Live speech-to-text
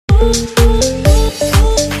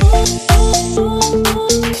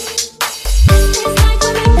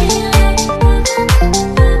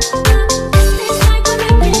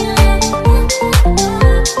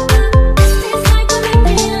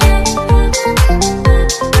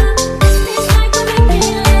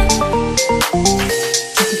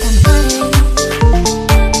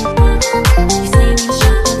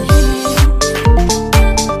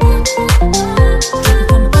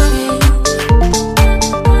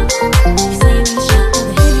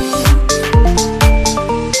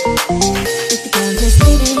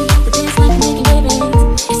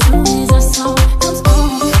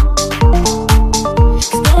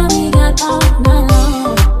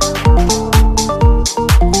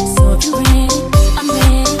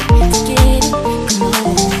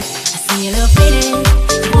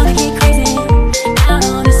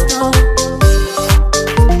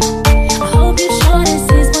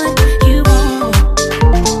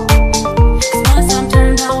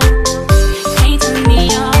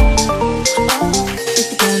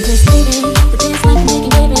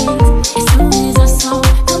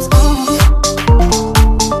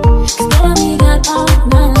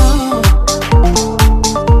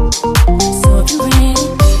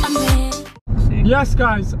Yes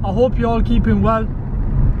guys, I hope you're all keeping well.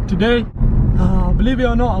 Today, believe it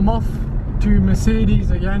or not, I'm off to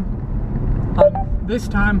Mercedes again, and this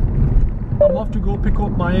time I'm off to go pick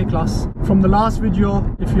up my A class. From the last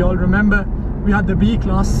video, if you all remember, we had the B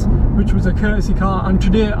class, which was a courtesy car, and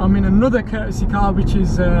today I'm in another courtesy car, which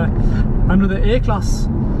is another A class.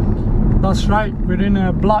 That's right, we're in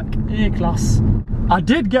a black A class. I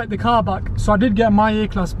did get the car back, so I did get my A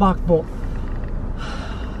class back, but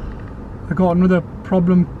I got another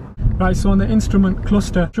problem. Right, so on the instrument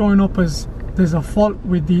cluster showing up as there's a fault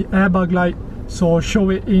with the airbag light, so I'll show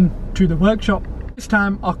it in to the workshop. This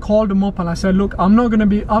time I called them up and I said, look, I'm not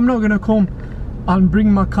gonna come and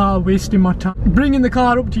bring my car, wasting my time bringing the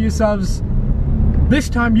car up to yourselves. This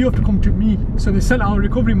time you have to come to me. So they sent out a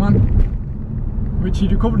recovery man, which he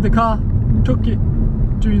recovered the car, took it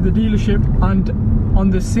to the dealership, and on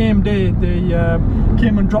the same day they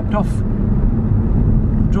came and dropped off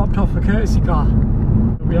a courtesy car.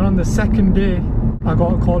 We are on the second day. I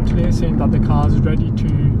got a call today saying that the car is ready to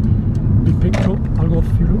be picked up. I'll go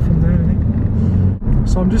fuel it from there, innit?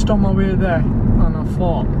 So I'm just on my way there, and I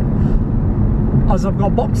thought, as I've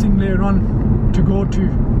got boxing later on to go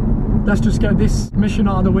to, let's just get this mission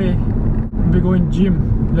out of the way. We'll be going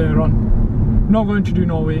gym later on. I'm not going to do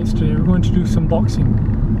no weights today, we're going to do some boxing,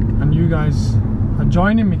 and you guys are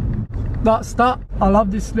joining me. That's that. I'll have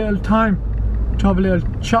this little time to have a little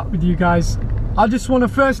chat with you guys. I just want to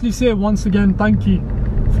firstly say once again thank you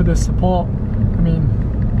for the support. I mean,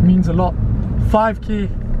 it means a lot. 5k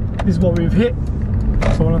is what we've hit,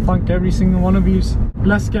 so I want to thank every single one of you.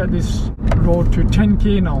 Let's get this road to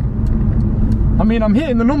 10k now. I mean, I'm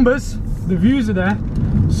hitting the numbers, the views are there,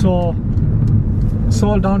 so it's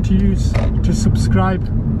all down to you to subscribe.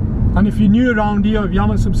 And if you're new around here, if you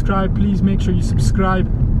haven't subscribed, please make sure you subscribe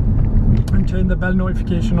and turn the bell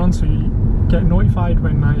notification on so you get notified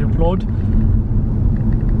when I upload.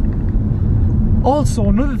 Also,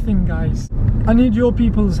 another thing guys, I need your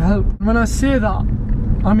people's help. When I say that,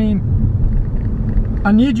 I mean,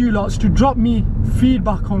 I need you lots to drop me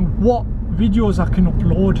feedback on what videos I can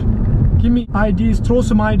upload. Give me ideas, throw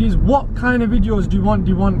some ideas. What kind of videos do you want?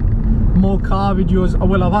 Do you want more car videos?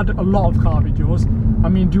 Well, I've had a lot of car videos. I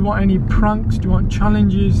mean, do you want any pranks? Do you want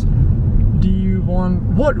challenges? Do you want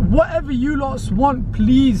whatever you lots want?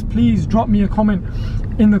 Please drop me a comment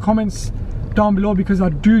in the comments down below, because I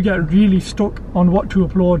do get really stuck on what to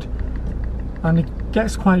upload and it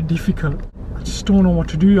gets quite difficult. I just don't know what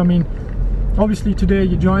to do. I mean, obviously today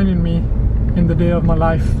you're joining me in the day of my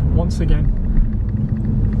life once again.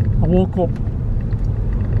 I woke up,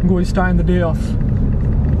 I'm going starting the day off,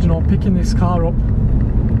 you know, picking this car up,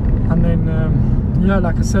 and then yeah,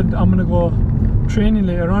 like I said, I'm gonna go training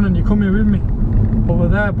later on and you come here with me over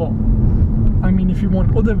there. But I mean, if you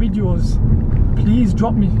want other videos, please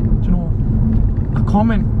drop me, you know, a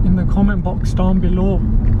comment in the comment box down below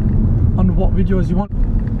on what videos you want.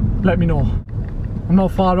 Let me know. I'm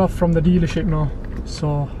not far off from the dealership now,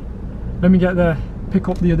 so let me get there, pick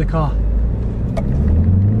up the other car.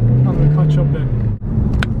 I'm gonna catch up then.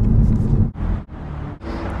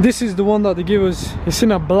 This is the one that they give us. It's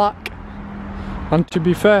in a black, and to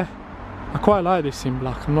be fair, I quite like this in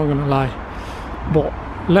black, I'm not gonna lie. But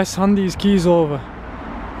let's hand these keys over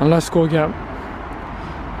and let's go get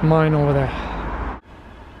mine over there.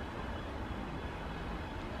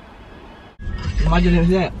 Imagine if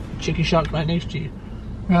that chicken shack right next to you.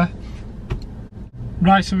 Yeah.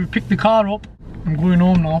 Right, so we picked the car up I'm going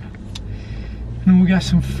home now. And we'll get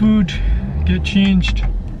some food, get changed,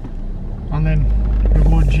 and then we'll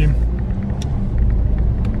go to the gym.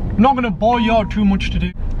 I'm not going to bore you out too much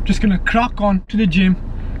today. Just going to crack on to the gym.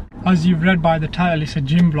 As you've read by the title, it's a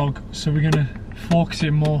gym vlog, so we're going to focus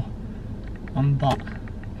it more on that.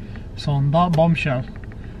 So on that bombshell,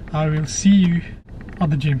 I will see you at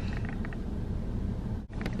the gym.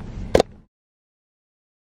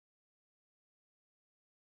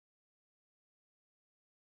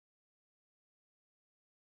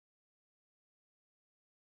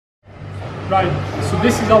 Right, so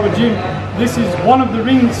this is our gym. This is one of the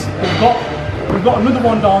rings we've got another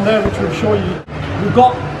one down there which we'll show you. We've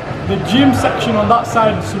got the gym section on that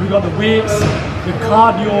side, so we've got the weights, the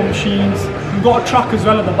cardio machines, we've got a track as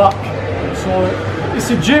well at the back. So it's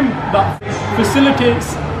a gym that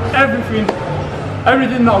facilitates everything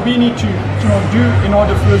that we need to do in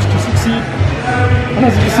order for us to succeed. And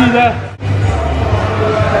as you can see there,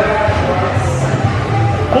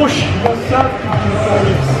 push yourself to control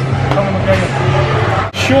this.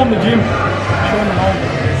 Show them the gym, show them how.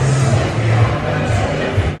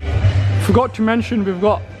 Forgot to mention, we've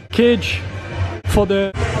got cage for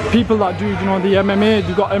the people that do, the MMA.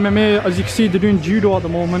 We've got MMA, as you can see, they're doing judo at the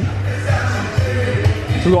moment.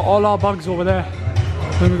 We've got all our bags over there.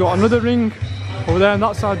 Then we've got another ring over there, and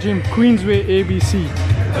that's our gym, Queensway ABC.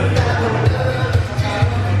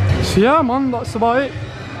 So yeah, man, that's about it.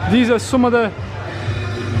 These are some of the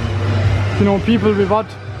people we've had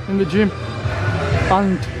in the gym,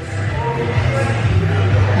 and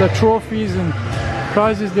the trophies and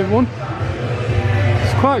prizes they've won.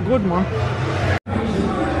 It's quite good, man.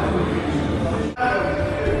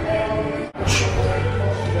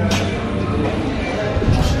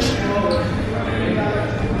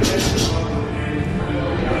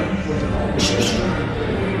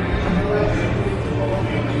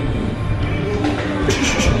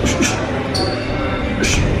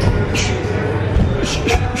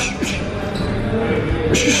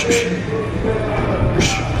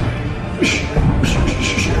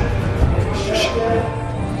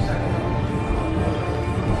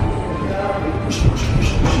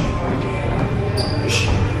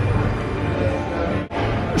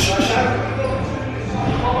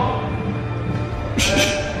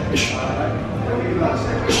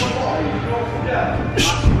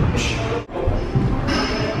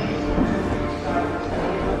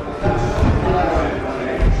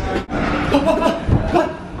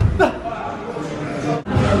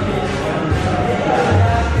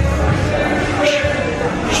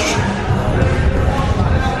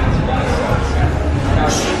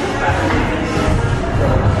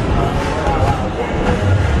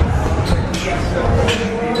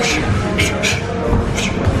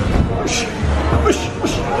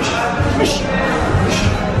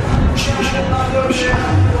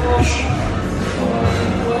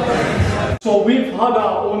 So we've had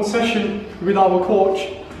our own session with our coach.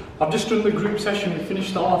 I've just done the group session, we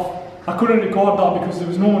finished that off. I couldn't record that because there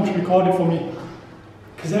was no one to record it for me,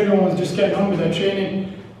 because everyone was just getting on with their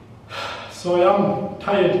training. So I am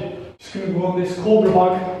tired. Just going to go on this Cobra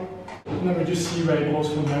bag and then we'll just see where it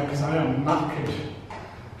goes from there, because I am knackered.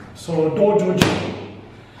 So don't judge.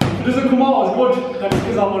 If it doesn't come out as good, then it's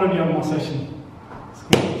because I'm already on my session. Let's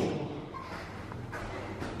go.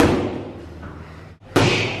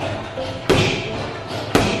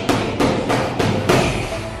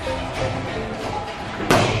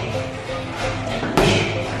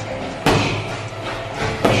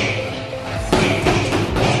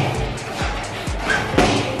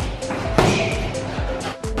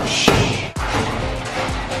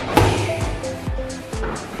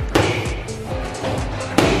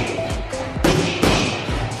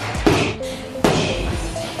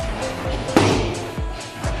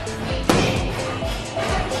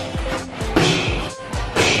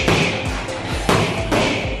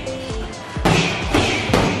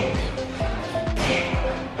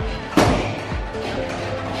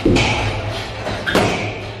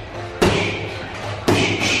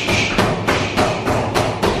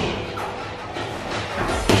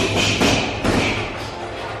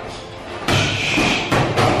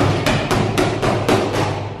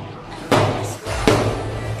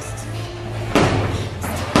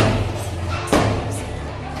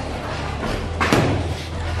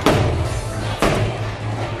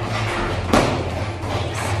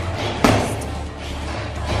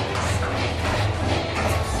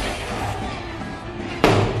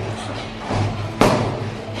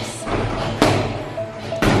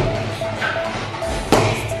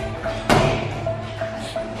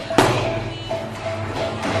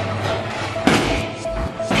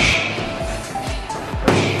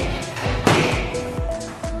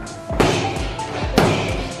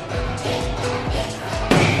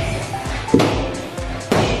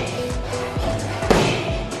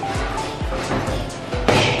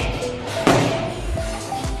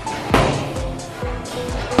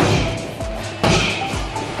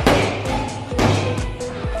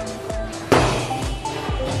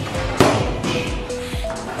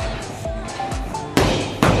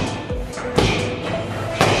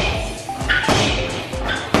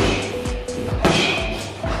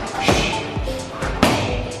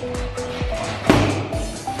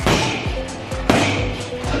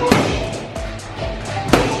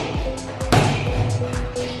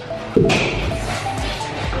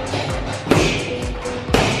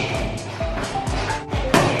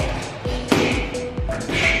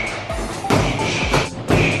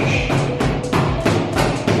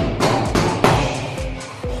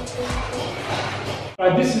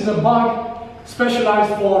 is a bag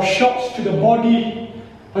specialized for shots to the body.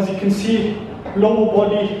 As you can see, lower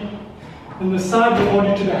body and the side of the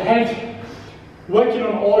body to the head. Working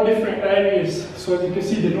on all different areas. So as you can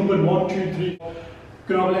see, the number 1, 2, 3.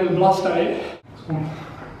 Gonna have a little blast at it.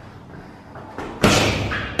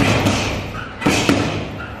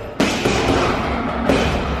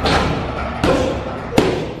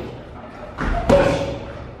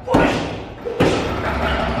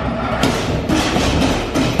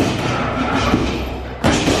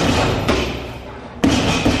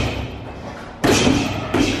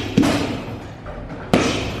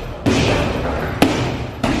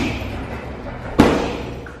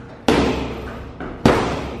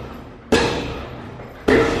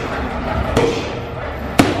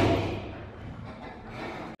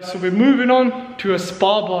 So we're moving on to a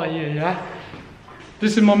spar bar here, yeah?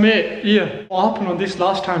 This is my mate here. What happened on this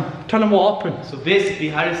last time? Tell him what happened. So basically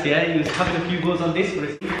Harris, yeah, he was having a few goes on this for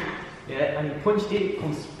his team. Yeah, and he punched it,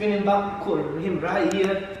 comes spinning back, caught him right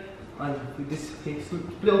here. And with this, he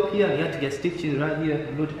split up here and he had to get stitches right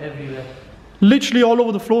here, blood everywhere. Literally all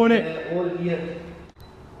over the floor, innit? Yeah, all here.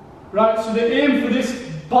 Right, so the aim for this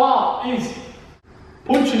bar is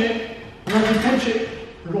punching it, and as you punch it,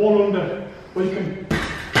 roll under. Or you can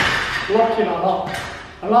rock it like that.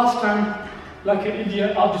 And last time, like an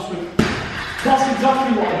idiot, I just went. That's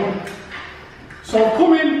exactly what I done. So I've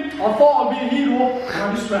come in, I thought I'd be a hero, and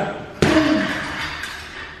I just went. Boom.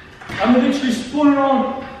 And they literally spun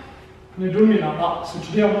around, and they done me like that. So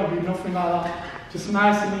today I'm not doing nothing like that. Just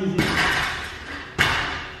nice and easy.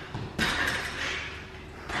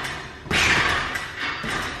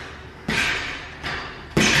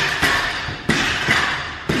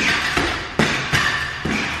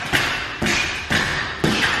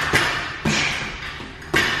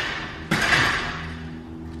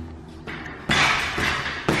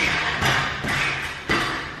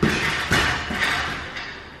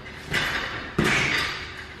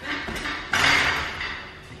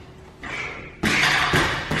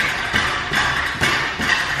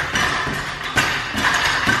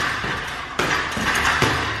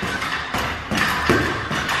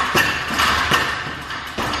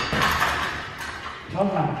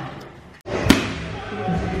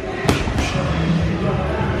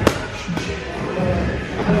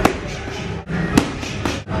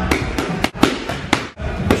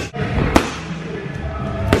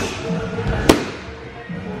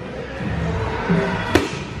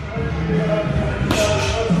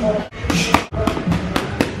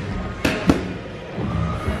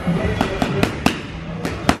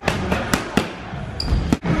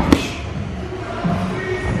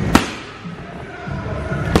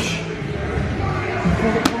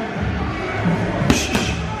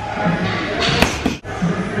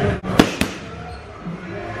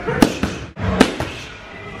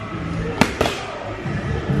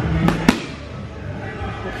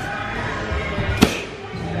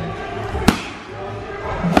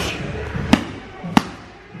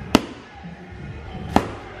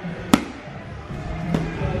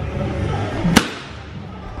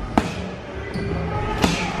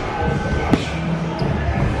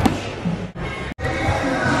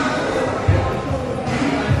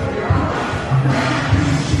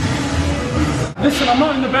 Listen, I'm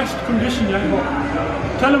not in the best condition yet, but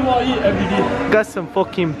tell them what I eat every day. Got some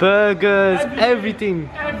fucking burgers, everything.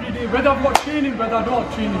 Every day, whether I've got training, whether I don't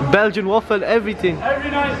have training. Belgian waffle, everything. Every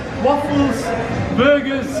night, waffles,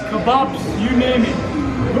 burgers, kebabs, you name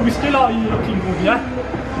it. But we still are here looking good, yeah?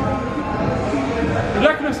 You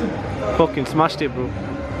reckon, listen? Fucking smashed it, bro.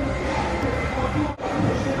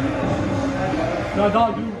 No,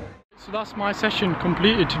 that'll do. So that's my session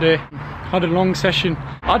completed today. Had a long session.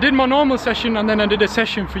 I did my normal session and then I did a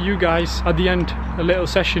session for you guys at the end, a little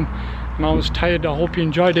session, and I was tired. I hope you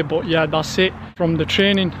enjoyed it, but yeah, that's it from the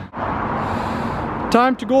training.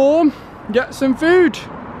 Time to go home, get some food.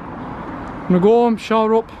 I'm gonna go home,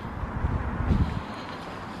 shower up,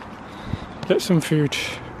 get some food.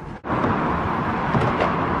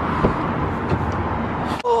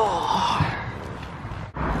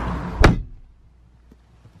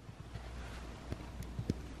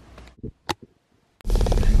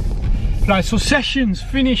 Right, so session's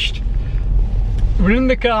finished. We're in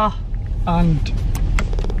the car and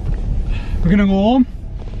we're gonna go home.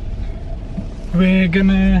 I'm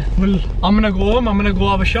gonna go home, I'm gonna go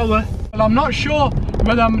have a shower. Well, I'm not sure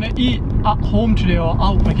whether I'm gonna eat at home today or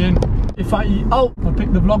out again. If I eat out, I'll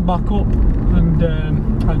pick the vlog back up and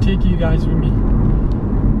I'll take you guys with me.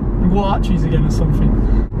 We'll go Archie's again or something.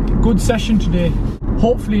 Good session today.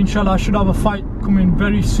 Hopefully, inshallah, I should have a fight coming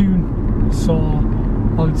very soon. So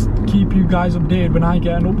I'll keep you guys updated when I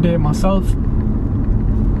get an update myself.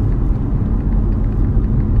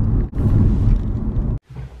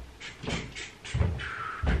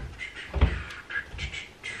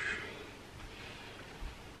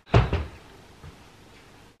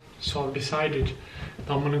 I've decided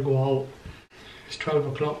that I'm gonna go out. It's 12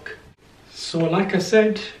 o'clock. So like I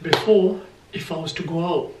said before, if I was to go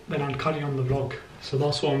out, then I'd carry on the vlog. So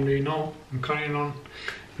that's what I'm doing now. I'm carrying on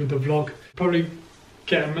with the vlog. Probably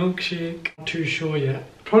get a milkshake. Not too sure yet.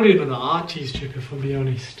 Probably another Archie's trip if I'll be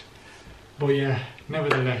honest. But yeah,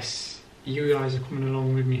 nevertheless, you guys are coming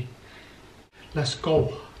along with me. Let's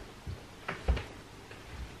go.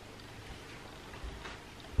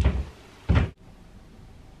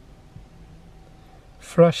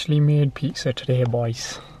 Freshly made pizza today,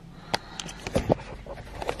 boys.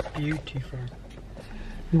 Beautiful.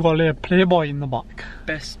 We've got a little Playboy in the back.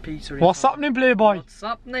 Best pizza. What's happening, Playboy? What's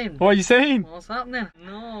happening? What are you saying? What's happening?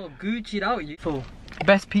 No, Gucci'd out you.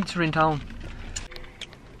 Best pizza in town.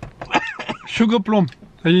 Sugar plum.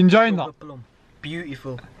 Are you enjoying Sugar that? plum.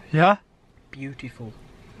 Beautiful. Yeah? Beautiful.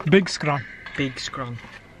 Big scrum. Big scrum.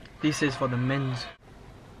 This is for the men's.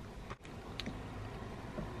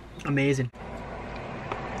 Amazing.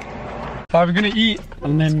 So we're gonna eat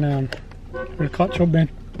and then we'll catch up then.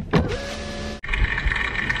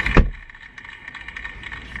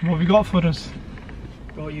 What have we got for us?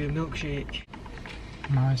 Got you a milkshake.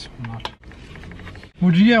 Nice one, lad.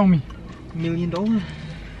 What did you get on me? $1 million.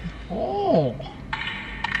 Oh!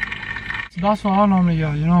 So that's what I normally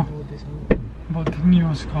get, you know. Hold this out. But the new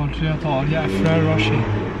one's called, yeah, I thought I'd get a Ferrero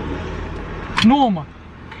Rocher. No, man.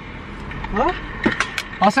 Huh?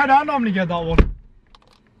 I said I normally get that one.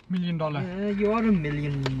 $1 million. Yeah, you are a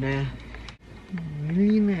millionaire.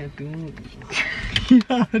 Millionaire, dude.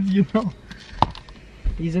 Yeah, you know.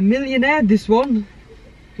 He's a millionaire, this one.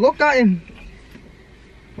 Look at him.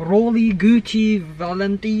 Rolly, Gucci,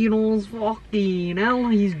 Valentino's, fucking hell,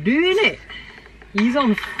 he's doing it. He's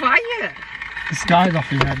on fire. This guy's off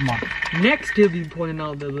his head, man. Next, he'll be putting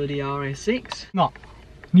out the bloody RS6. No,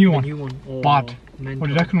 new The one. new one. Oh, Bad. mental. What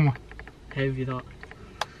do you reckon, man? Heavy that.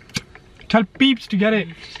 Tell Peeps to get it.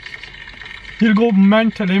 He'll go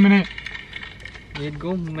mental, innit? He'd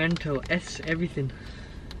go mental. Everything.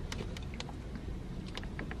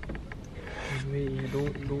 Wait, yeah,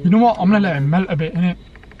 don't. You know what? I'm gonna let him melt a bit, innit?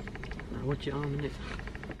 Watch your arm, innit?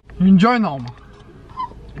 You enjoying that, man?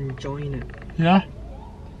 Enjoying it. Yeah?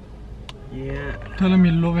 Yeah. Tell him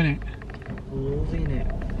you're loving it. Loving it.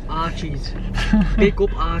 Archie's. Big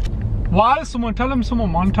up Archie. Why? Someone tell him something,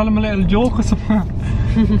 man. Tell him a little joke or something.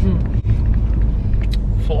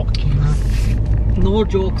 Fucking hell. No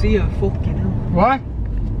jokes here. Fucking hell. Why?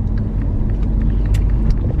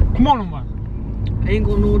 Come on, man. I ain't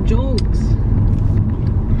got no jokes.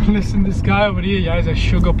 Listen, this guy over here, yeah, he's a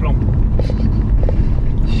sugar plum.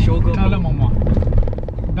 Sugar. Tell him,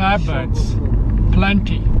 man. Bad birds.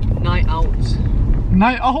 Plenty. Night outs.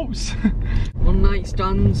 Night outs. One night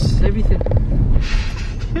stands. Everything.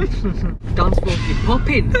 Dance floor be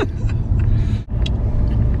popping.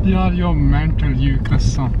 Yeah, you're mental, you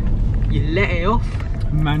croissant. You let it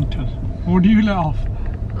off. Mental. What do you let off?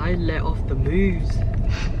 I let off the moves.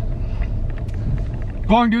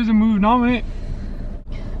 Go on, give us a move now, mate.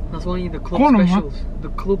 That's only the club Go on, specials. The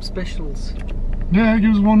club specials. Yeah,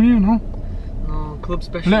 give us one here, no? No, club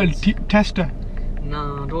specials. Little tester.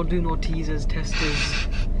 Nah, don't do no teasers, testers.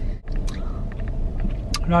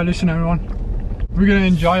 Right, listen everyone. We're gonna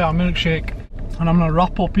enjoy our milkshake and I'm gonna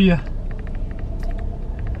wrap up here.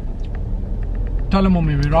 Tell them,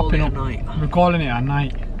 mummy, we're wrapping up. Night. We're calling it a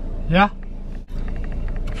night. Yeah?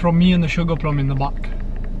 From me and the sugar plum in the back.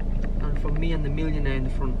 And from me and the millionaire in the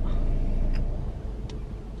front.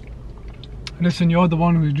 Listen, you're the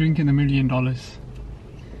one who's drinking the $1 million.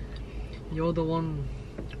 You're the one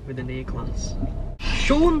with an A-class.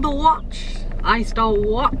 Show them the watch. Iced-out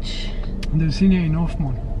watch. They've seen it enough,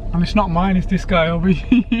 man. And it's not mine, it's this guy over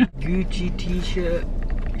here. Gucci t-shirt.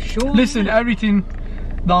 Show Listen, them. everything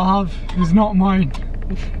that I have is not mine.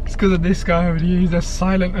 It's because of this guy over here. He's a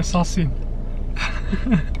silent assassin.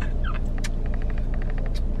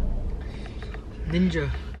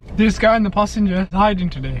 Ninja. This guy in the passenger is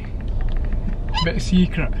hiding today. Bit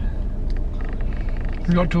secret.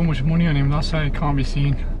 He's got too much money on him, that's why he can't be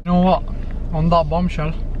seen. You know what? On that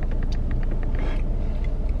bombshell.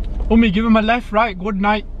 Ummi, give him a left, right, good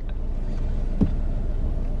night.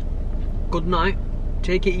 Good night.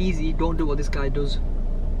 Take it easy. Don't do what this guy does.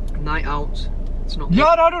 Night out. It's not. Yeah,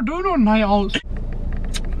 I don't do no night outs.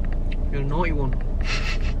 You're a naughty one.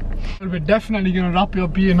 We're definitely gonna wrap it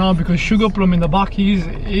up here now because Sugar Plum in the back, he's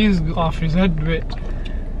off his head a bit.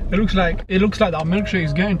 It looks like that milkshake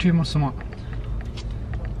is getting to him or something.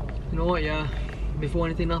 You know what? Yeah. Before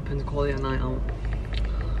anything happens, call it a night out.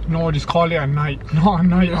 No, just call it a night, not a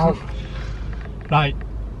night out. Right.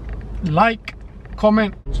 Like,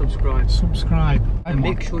 comment, subscribe. And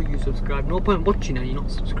make sure you subscribe. No point watching and you're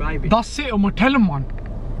not subscribing. That's it, I'ma tell him, man.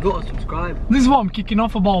 Gotta subscribe. This is what I'm kicking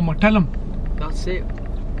off about, I'ma tell him. That's it.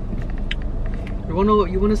 You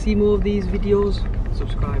wanna see more of these videos?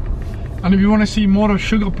 Subscribe. And if you wanna see more of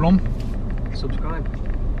Sugar Plum, subscribe.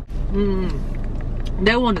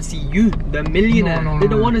 They wanna see you, the millionaire. They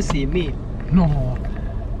don't wanna see me. No.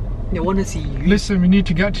 They wanna see you. Listen, we need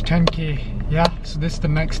to get to 10k. Yeah, so this is the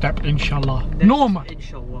next step, inshallah. No man.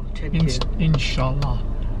 Inshallah, 10k. Inshallah.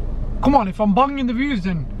 Come on, if I'm banging the views,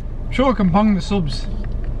 then sure I can bang the subs.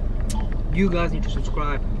 You guys need to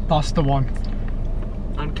subscribe. That's the one.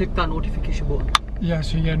 And click that notification button. Yeah,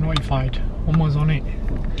 so you get notified. Almost on it.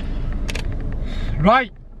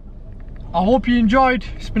 Right. I hope you enjoyed.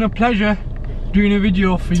 It's been a pleasure doing a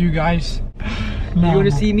video for you guys. If you want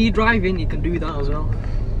to see me driving, you can do that as well.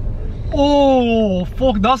 Oh,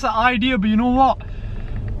 fuck, that's an idea, but you know what?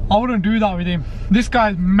 I wouldn't do that with him. This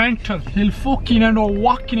guy's mental. He'll fucking end up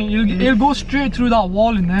whacking it. He'll go straight through that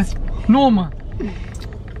wall in there. No, man.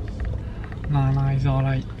 Nah, he's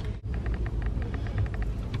alright.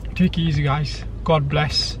 Take it easy, guys. God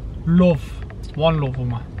bless. Love. One love,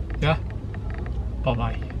 man. Yeah?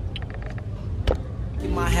 Bye-bye.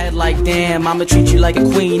 In my head like damn, I'ma treat you like a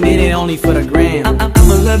queen, it ain't only for the gram.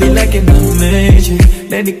 I'ma love you like an amazing.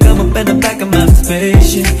 Baby, come up in the back of my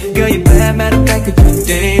spaceship. Girl, you bad, matter of fact, you're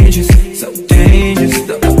dangerous. So dangerous,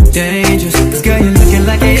 so dangerous. Cause girl, you're looking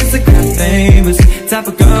like an Instagram famous. Type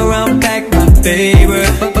of girl around back, my favorite.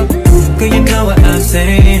 Girl, you know what I'm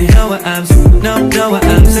saying. Know what I'm saying. Know what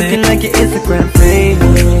I'm saying. Looking like your Instagram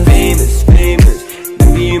famous.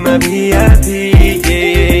 Baby, you my VIP,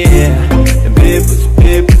 yeah.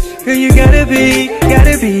 Girl, you gotta be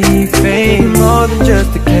famous. More than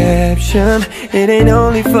just a caption. It ain't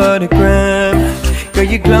only for the gram. Girl,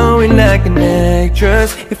 you glowing like an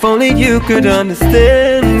actress. If only you could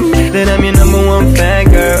understand that I'm your #1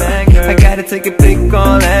 fan, girl. I gotta take a pic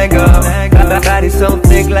on Lego. Body so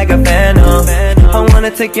thick like a phantom. I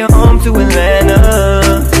wanna take you home to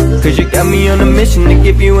Atlanta. Cause you got me on a mission to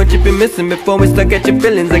give you what you've been missing. Before we stuck at your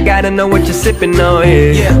feelings, I gotta know what you're sipping on,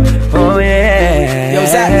 yeah. Oh yeah. Yo,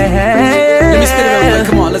 Zach, let me spin it real quick,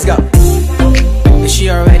 come on, let's go. She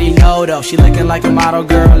already know though, she looking like a model,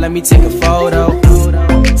 girl, let me take a photo.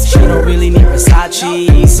 She don't really need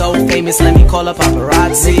Versace, so famous, let me call up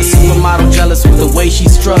paparazzi. Supermodel jealous with the way she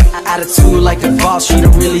struck. Attitude like a boss, she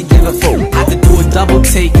don't really give a fuck. I could do a double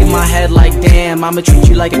take in my head like damn, I'ma treat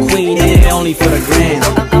you like a queen, it ain't only for the gram.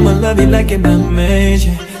 I'ma love you like an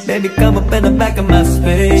amazing. Baby, come up in the back of my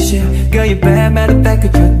spaceship. Girl, you bad, matter of fact,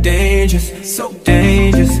 you're dangerous. So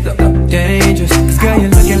dangerous, so dangerous. Cause girl, you're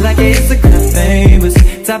looking like an Instagram famous.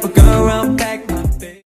 Type of girl around